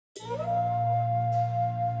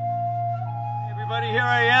everybody, here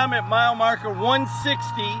I am at mile marker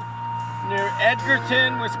 160 near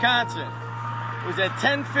Edgerton, Wisconsin. It was at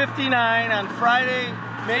 10:59 on Friday,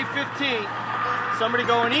 May 15th. Somebody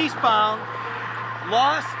going eastbound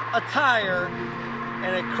lost a tire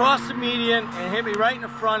and it crossed the median and hit me right in the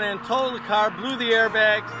front end, totaled the car, blew the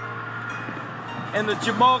airbags, and the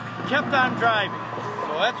jamoke kept on driving.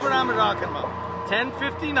 So that's what I'm talking about.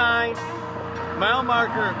 10:59, mile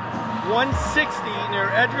marker 160 near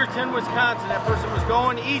Edgerton, Wisconsin. That person was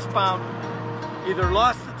going eastbound, either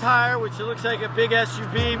lost the tire, which it looks like a big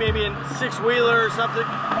SUV, maybe a six-wheeler or something,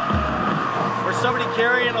 or somebody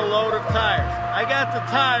carrying a load of tires. I got the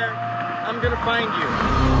tire. I'm gonna find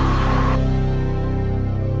you.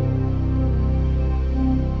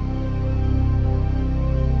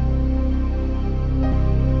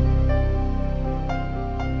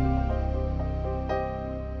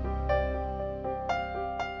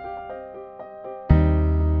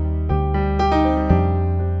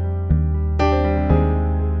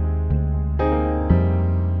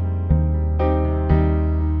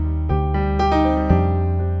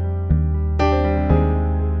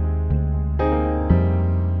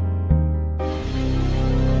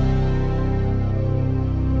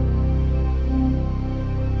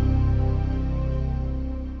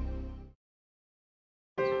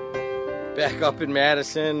 Back up in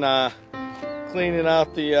Madison, cleaning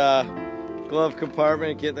out the glove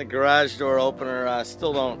compartment, getting the garage door opener.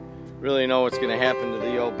 Still don't really know what's going to happen to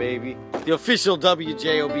the old baby. The official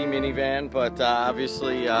Wjob minivan, but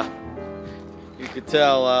obviously you could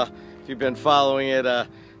tell if you've been following it,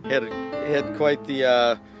 had quite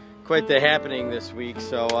the happening this week.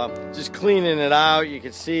 So just cleaning it out. You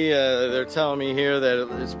can see they're telling me here that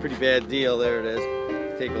it's a pretty bad deal. There it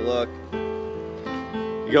is. Take a look.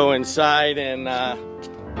 Go inside and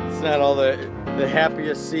it's not all the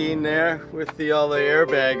happiest scene there with all the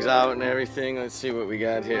airbags out and everything. Let's see what we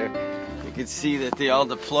got here. You can see that they all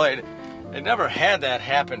deployed. I never had that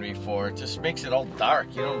happen before. It just makes it all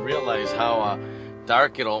dark. You don't realize how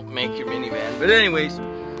dark it'll make your minivan. But anyways,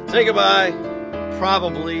 say goodbye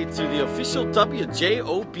probably to the official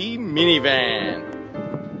Wjob minivan.